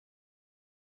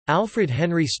Alfred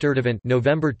Henry Sturtevant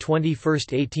 (November 21,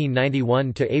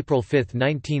 1891 to April 5,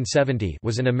 1970)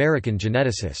 was an American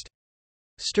geneticist.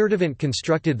 Sturtevant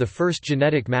constructed the first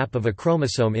genetic map of a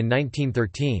chromosome in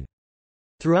 1913.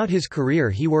 Throughout his career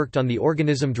he worked on the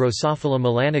organism Drosophila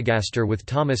melanogaster with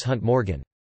Thomas Hunt Morgan.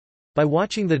 By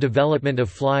watching the development of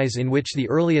flies in which the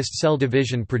earliest cell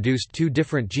division produced two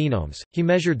different genomes, he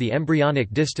measured the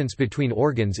embryonic distance between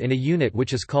organs in a unit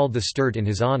which is called the sturt in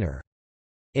his honor.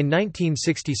 In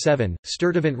 1967,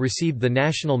 Sturtevant received the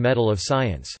National Medal of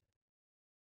Science.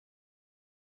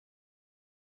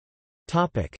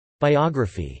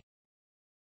 Biography.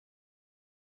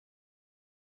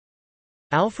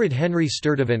 Alfred Henry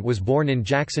Sturtevant was born in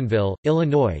Jacksonville,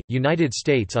 Illinois, United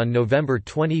States on November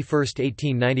 21,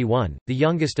 1891, the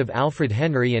youngest of Alfred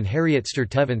Henry and Harriet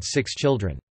Sturtevant's 6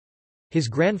 children. His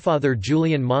grandfather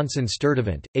Julian Monson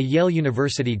Sturtevant, a Yale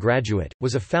University graduate,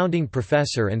 was a founding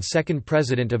professor and second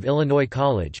president of Illinois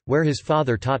College, where his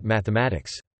father taught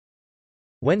mathematics.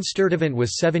 When Sturtevant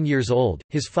was 7 years old,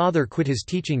 his father quit his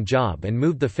teaching job and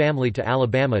moved the family to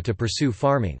Alabama to pursue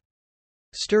farming.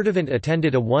 Sturtevant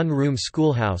attended a one-room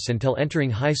schoolhouse until entering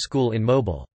high school in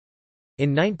Mobile.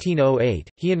 In 1908,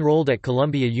 he enrolled at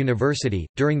Columbia University.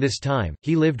 During this time,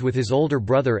 he lived with his older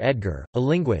brother Edgar, a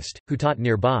linguist, who taught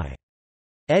nearby.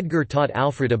 Edgar taught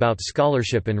Alfred about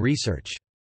scholarship and research.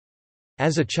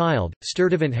 As a child,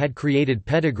 Sturtevant had created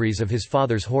pedigrees of his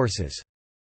father's horses.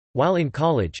 While in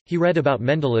college, he read about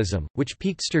Mendelism, which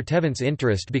piqued Sturtevant's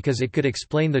interest because it could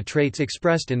explain the traits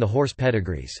expressed in the horse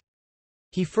pedigrees.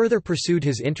 He further pursued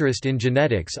his interest in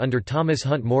genetics under Thomas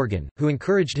Hunt Morgan, who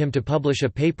encouraged him to publish a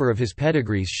paper of his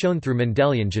pedigrees shown through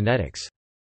Mendelian genetics.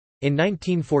 In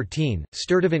 1914,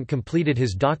 Sturtevant completed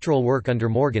his doctoral work under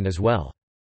Morgan as well.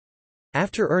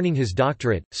 After earning his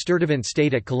doctorate, Sturtevant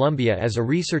stayed at Columbia as a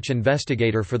research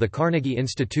investigator for the Carnegie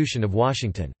Institution of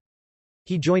Washington.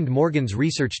 He joined Morgan's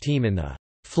research team in the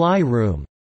fly room,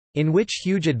 in which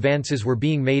huge advances were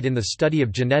being made in the study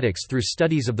of genetics through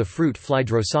studies of the fruit fly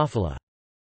Drosophila.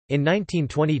 In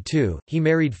 1922, he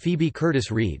married Phoebe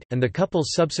Curtis Reed, and the couple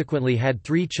subsequently had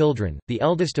 3 children, the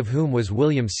eldest of whom was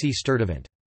William C. Sturtevant.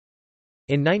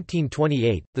 In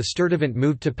 1928, the Sturtevant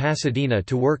moved to Pasadena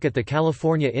to work at the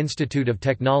California Institute of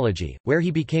Technology, where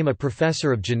he became a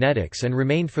professor of genetics and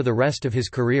remained for the rest of his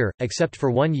career, except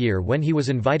for 1 year when he was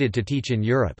invited to teach in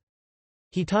Europe.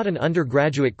 He taught an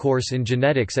undergraduate course in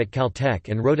genetics at Caltech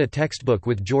and wrote a textbook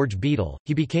with George Beadle.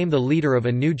 He became the leader of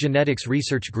a new genetics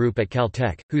research group at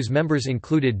Caltech, whose members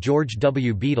included George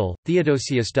W. Beadle,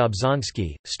 Theodosius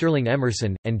Dobzhansky, Sterling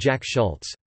Emerson, and Jack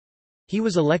Schultz. He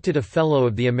was elected a Fellow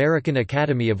of the American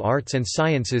Academy of Arts and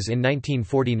Sciences in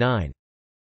 1949.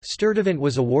 Sturtevant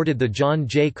was awarded the John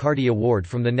J. Carty Award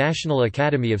from the National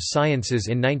Academy of Sciences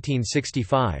in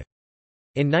 1965.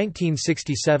 In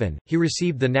 1967, he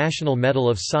received the National Medal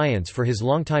of Science for his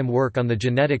longtime work on the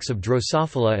genetics of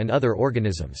Drosophila and other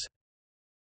organisms.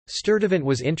 Sturtevant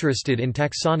was interested in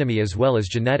taxonomy as well as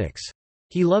genetics.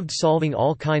 He loved solving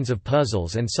all kinds of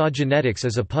puzzles and saw genetics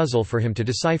as a puzzle for him to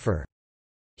decipher.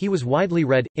 He was widely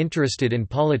read, interested in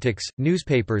politics,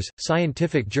 newspapers,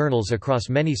 scientific journals across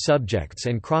many subjects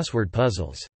and crossword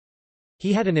puzzles.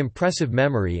 He had an impressive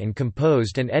memory and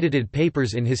composed and edited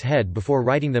papers in his head before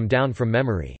writing them down from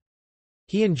memory.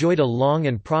 He enjoyed a long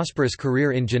and prosperous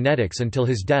career in genetics until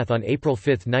his death on April 5,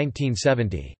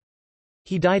 1970.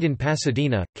 He died in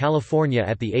Pasadena, California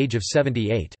at the age of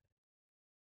 78.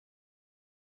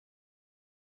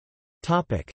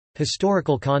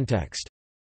 Historical context.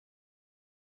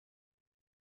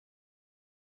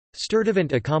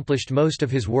 Sturtevant accomplished most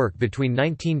of his work between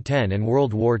 1910 and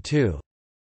World War II.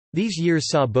 These years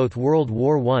saw both World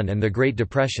War I and the Great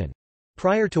Depression.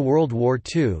 Prior to World War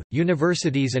II,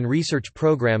 universities and research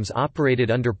programs operated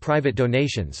under private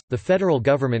donations. The federal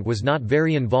government was not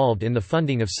very involved in the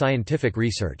funding of scientific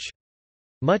research.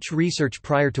 Much research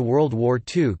prior to World War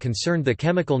II concerned the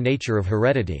chemical nature of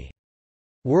heredity.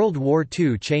 World War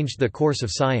II changed the course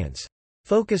of science.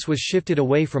 Focus was shifted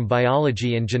away from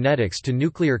biology and genetics to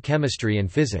nuclear chemistry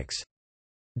and physics.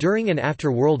 During and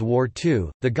after World War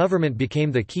II, the government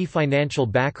became the key financial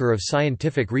backer of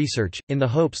scientific research, in the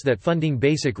hopes that funding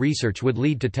basic research would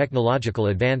lead to technological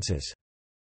advances.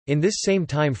 In this same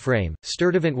time frame,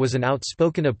 Sturtevant was an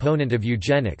outspoken opponent of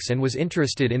eugenics and was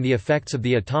interested in the effects of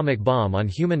the atomic bomb on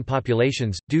human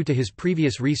populations, due to his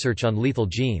previous research on lethal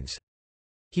genes.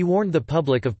 He warned the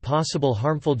public of possible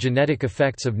harmful genetic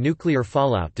effects of nuclear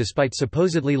fallout despite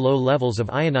supposedly low levels of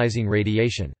ionizing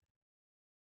radiation.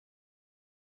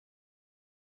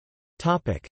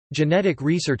 Genetic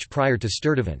research prior to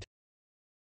Sturtevant.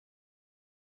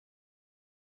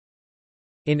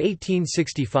 In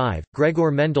 1865,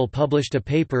 Gregor Mendel published a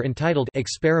paper entitled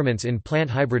Experiments in Plant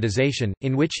Hybridization,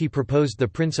 in which he proposed the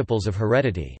principles of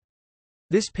heredity.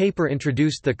 This paper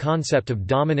introduced the concept of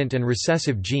dominant and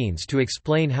recessive genes to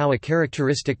explain how a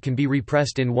characteristic can be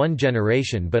repressed in one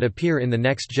generation but appear in the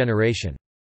next generation.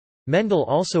 Mendel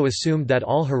also assumed that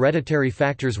all hereditary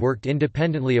factors worked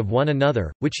independently of one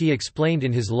another, which he explained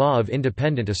in his law of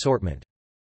independent assortment.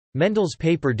 Mendel's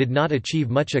paper did not achieve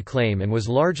much acclaim and was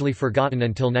largely forgotten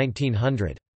until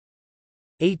 1900.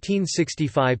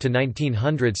 1865 to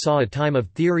 1900 saw a time of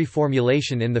theory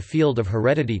formulation in the field of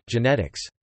heredity, genetics.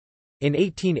 In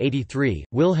 1883,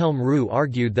 Wilhelm Roux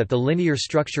argued that the linear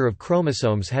structure of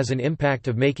chromosomes has an impact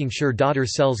of making sure daughter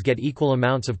cells get equal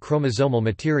amounts of chromosomal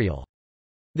material.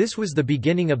 This was the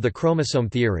beginning of the chromosome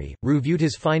theory. Roux viewed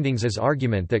his findings as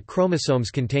argument that chromosomes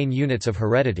contain units of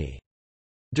heredity.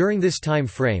 During this time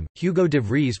frame, Hugo de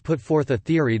Vries put forth a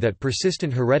theory that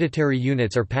persistent hereditary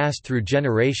units are passed through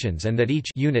generations and that each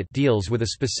unit deals with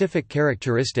a specific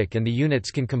characteristic and the units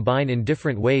can combine in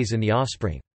different ways in the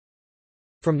offspring.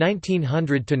 From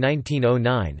 1900 to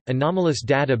 1909, anomalous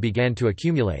data began to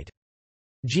accumulate.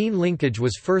 Gene linkage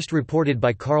was first reported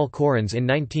by Carl Correns in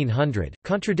 1900,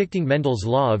 contradicting Mendel's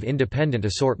law of independent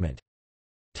assortment.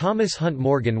 Thomas Hunt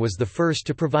Morgan was the first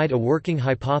to provide a working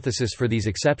hypothesis for these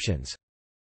exceptions.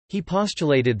 He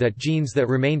postulated that genes that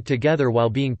remained together while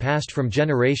being passed from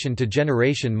generation to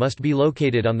generation must be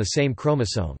located on the same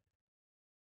chromosome.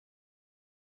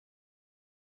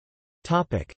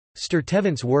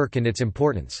 Sturtevant's work and its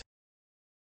importance.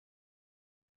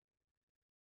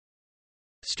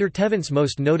 Sturtevant's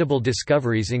most notable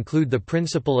discoveries include the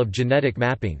principle of genetic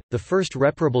mapping, the first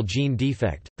reparable gene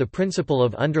defect, the principle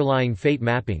of underlying fate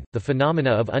mapping, the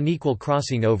phenomena of unequal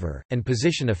crossing over, and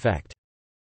position effect.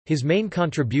 His main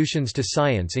contributions to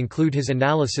science include his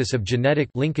analysis of genetic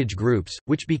linkage groups,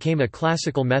 which became a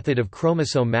classical method of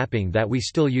chromosome mapping that we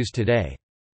still use today.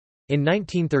 In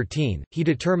 1913, he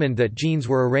determined that genes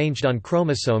were arranged on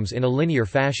chromosomes in a linear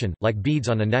fashion, like beads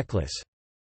on a necklace.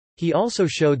 He also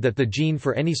showed that the gene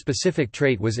for any specific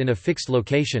trait was in a fixed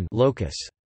location locus.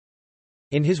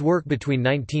 In his work between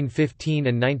 1915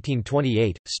 and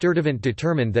 1928, Sturtevant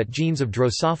determined that genes of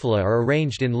Drosophila are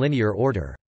arranged in linear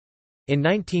order. In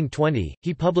 1920,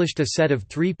 he published a set of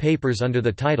 3 papers under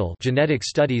the title Genetic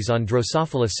Studies on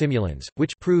Drosophila simulans,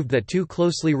 which proved that 2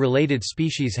 closely related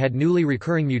species had newly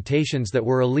recurring mutations that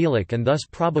were allelic and thus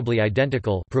probably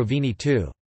identical Provini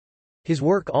 2. His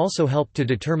work also helped to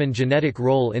determine genetic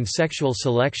role in sexual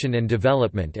selection and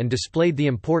development and displayed the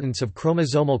importance of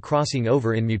chromosomal crossing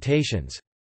over in mutations.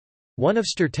 One of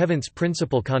Sturtevant's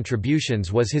principal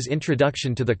contributions was his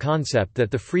introduction to the concept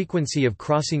that the frequency of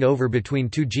crossing over between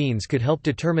 2 genes could help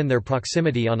determine their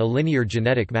proximity on a linear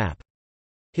genetic map.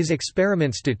 His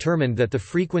experiments determined that the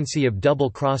frequency of double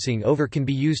crossing over can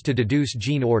be used to deduce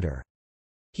gene order.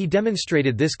 He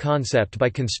demonstrated this concept by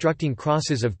constructing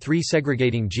crosses of 3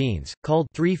 segregating genes, called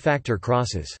 3-factor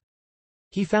crosses.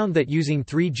 He found that using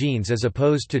 3 genes as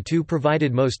opposed to 2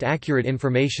 provided most accurate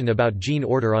information about gene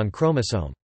order on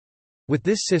chromosome. With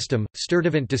this system,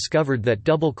 Sturtevant discovered that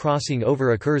double crossing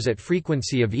over occurs at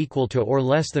frequency of equal to or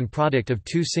less than product of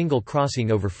 2 single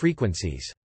crossing over frequencies.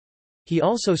 He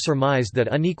also surmised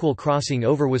that unequal crossing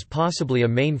over was possibly a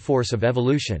main force of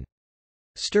evolution.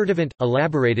 Sturtevant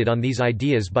elaborated on these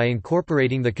ideas by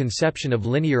incorporating the conception of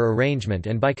linear arrangement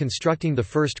and by constructing the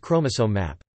first chromosome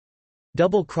map.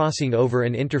 Double crossing over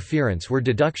and interference were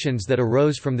deductions that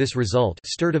arose from this result.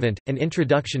 Sturtevant, An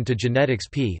Introduction to Genetics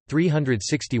p.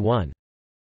 361.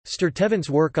 Sturtevant's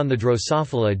work on the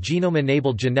Drosophila genome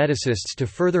enabled geneticists to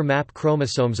further map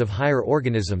chromosomes of higher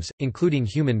organisms, including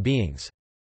human beings.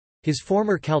 His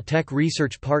former Caltech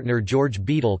research partner George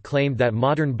Beadle claimed that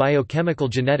modern biochemical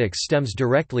genetics stems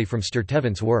directly from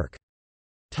Sturtevant's work.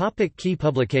 Key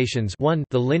publications. 1.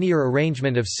 The linear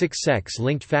arrangement of 6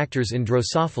 sex-linked factors in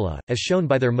Drosophila, as shown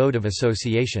by their mode of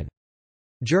association.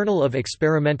 Journal of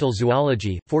Experimental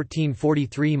Zoology,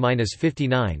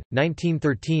 1443–59,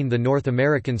 1913. The North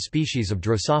American species of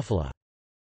Drosophila.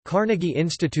 Carnegie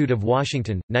Institute of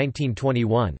Washington,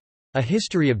 1921. A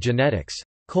History of Genetics.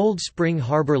 Cold Spring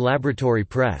Harbor Laboratory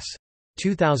Press.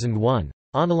 2001.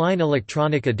 Online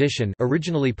electronic edition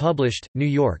originally published, New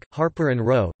York, Harper &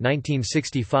 Row,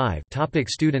 1965.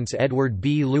 Students Edward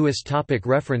B. Lewis.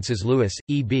 References Lewis,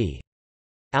 E. B.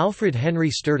 Alfred Henry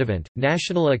Sturtevant,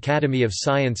 National Academy of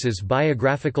Sciences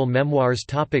Biographical Memoirs.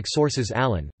 Sources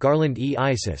Allen, Garland E.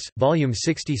 Isis, Volume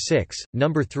 66,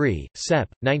 No. 3, Sep.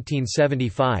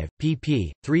 1975,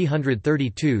 pp.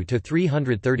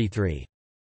 332–333.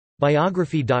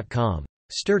 Biography.com.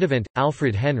 Sturtevant,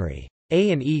 Alfred Henry.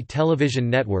 A&E Television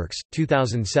Networks,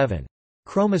 2007.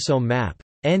 Chromosome map.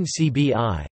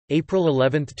 NCBI. April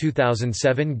 11,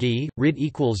 2007. G. Rid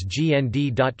equals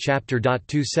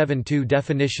GND.chapter.272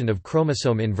 Definition of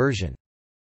chromosome inversion.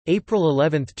 April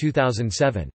 11,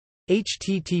 2007.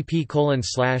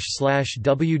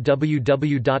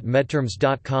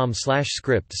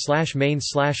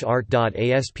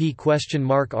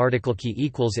 http://www.medterms.com/script/main/art.asp ? Article key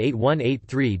 =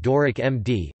 8183 Doric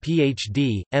MD,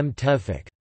 PhD, M. Tevfik.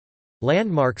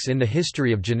 Landmarks in the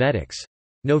History of Genetics.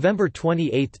 November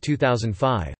 28,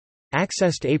 2005.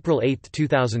 Accessed April 8,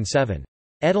 2007.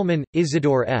 Edelman,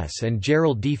 Isidore S. and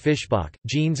Gerald D. Fischbach,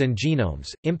 Genes and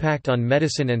Genomes, Impact on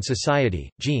Medicine and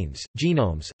Society, Genes,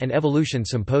 Genomes, and Evolution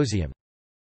Symposium.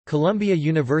 Columbia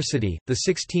University,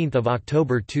 16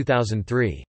 October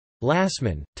 2003.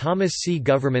 Lassman, Thomas C.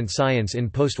 Government Science in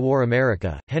Post-War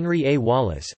America, Henry A.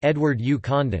 Wallace, Edward U.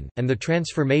 Condon, and the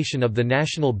Transformation of the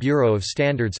National Bureau of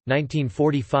Standards,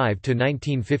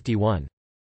 1945–1951.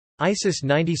 ISIS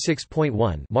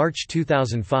 96.1 March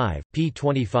 2005, p.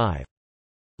 25.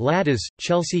 Laddis,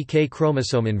 Chelsea K.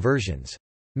 Chromosome Inversions.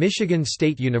 Michigan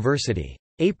State University.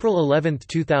 April 11,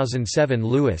 2007.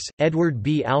 Lewis, Edward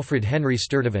B. Alfred Henry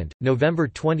Sturtevant, November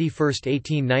 21,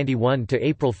 1891 to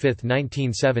April 5,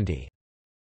 1970.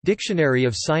 Dictionary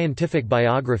of Scientific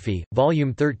Biography,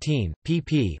 Volume 13,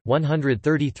 pp.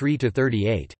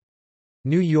 133–38.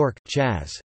 New York,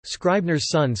 Chas. Scribner's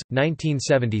Sons,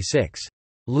 1976.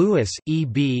 Lewis, E.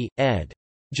 B., ed.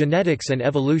 Genetics and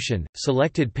Evolution,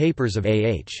 Selected Papers of A.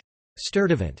 H.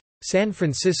 Sturtevant. San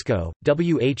Francisco,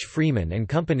 W. H. Freeman and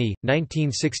Company,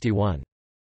 1961.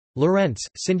 Lorentz,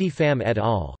 Cindy Pham et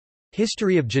al.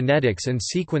 History of Genetics and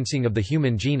Sequencing of the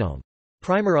Human Genome.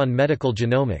 Primer on Medical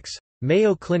Genomics.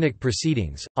 Mayo Clinic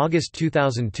Proceedings, August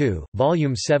 2002,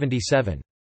 Volume 77.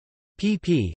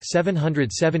 pp.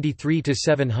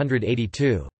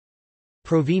 773–782.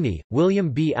 Provini,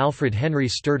 William B. Alfred Henry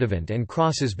Sturtevant and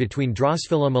Crosses between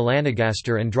Drosophila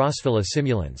melanogaster and Drosophila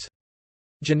simulans.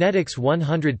 Genetics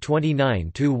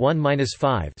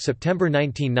 129–1–5 September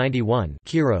 1991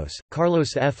 Quiros,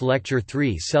 Carlos F. Lecture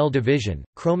 3 Cell Division,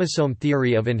 Chromosome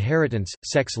Theory of Inheritance,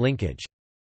 Sex Linkage.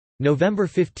 November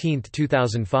 15,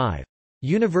 2005.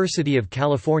 University of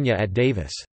California at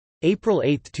Davis. April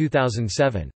 8,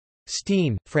 2007.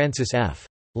 Steen, Francis F.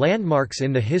 Landmarks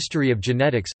in the History of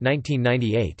Genetics,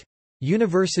 1998.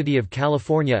 University of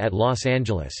California at Los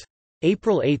Angeles.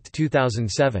 April 8,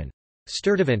 2007.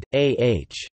 Sturtevant, A.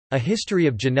 H. A History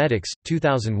of Genetics,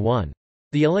 2001.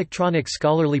 The Electronic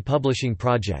Scholarly Publishing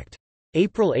Project.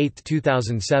 April 8,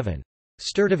 2007.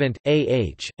 Sturtevant, A.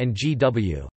 H., and G.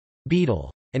 W.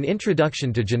 Beadle. An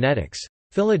Introduction to Genetics.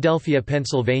 Philadelphia,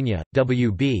 Pennsylvania,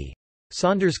 W. B.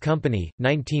 Saunders Company,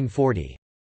 1940.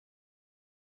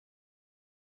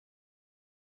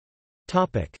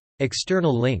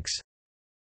 External links.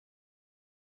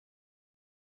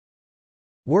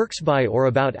 Works by or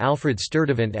about Alfred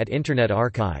Sturtevant at Internet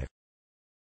Archive.